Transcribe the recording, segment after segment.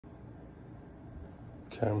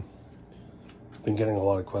Okay, I've been getting a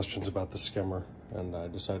lot of questions about the skimmer, and I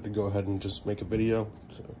decided to go ahead and just make a video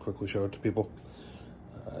to quickly show it to people.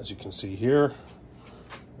 As you can see here,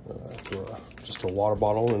 just a water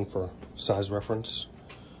bottle, and for size reference,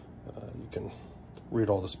 you can read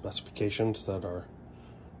all the specifications that are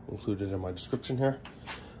included in my description here.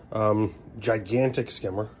 Gigantic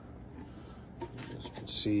skimmer. As you can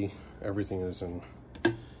see, everything is in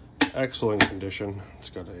excellent condition.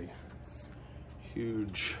 It's got a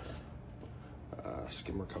huge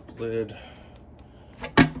skimmer cup lid.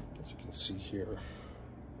 As you can see here,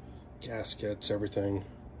 gaskets, everything,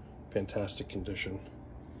 fantastic condition.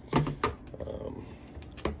 You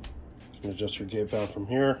can adjust your gate valve from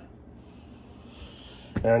here.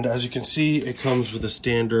 And as you can see, it comes with a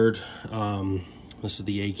standard, this is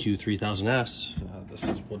the AQ3000S. This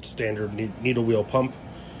is what standard needle wheel pump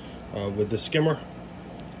with the skimmer.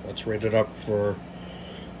 That's rated up for,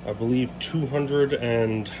 I believe,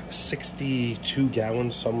 262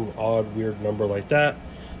 gallons, some odd, weird number like that.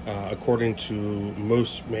 According to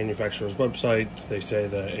most manufacturers' websites, they say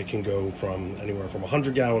that it can go from anywhere from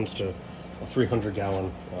 100 gallons to a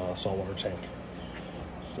 300-gallon saltwater tank.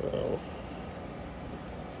 So,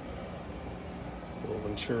 little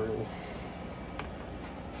material.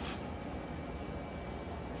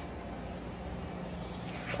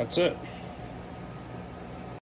 That's it.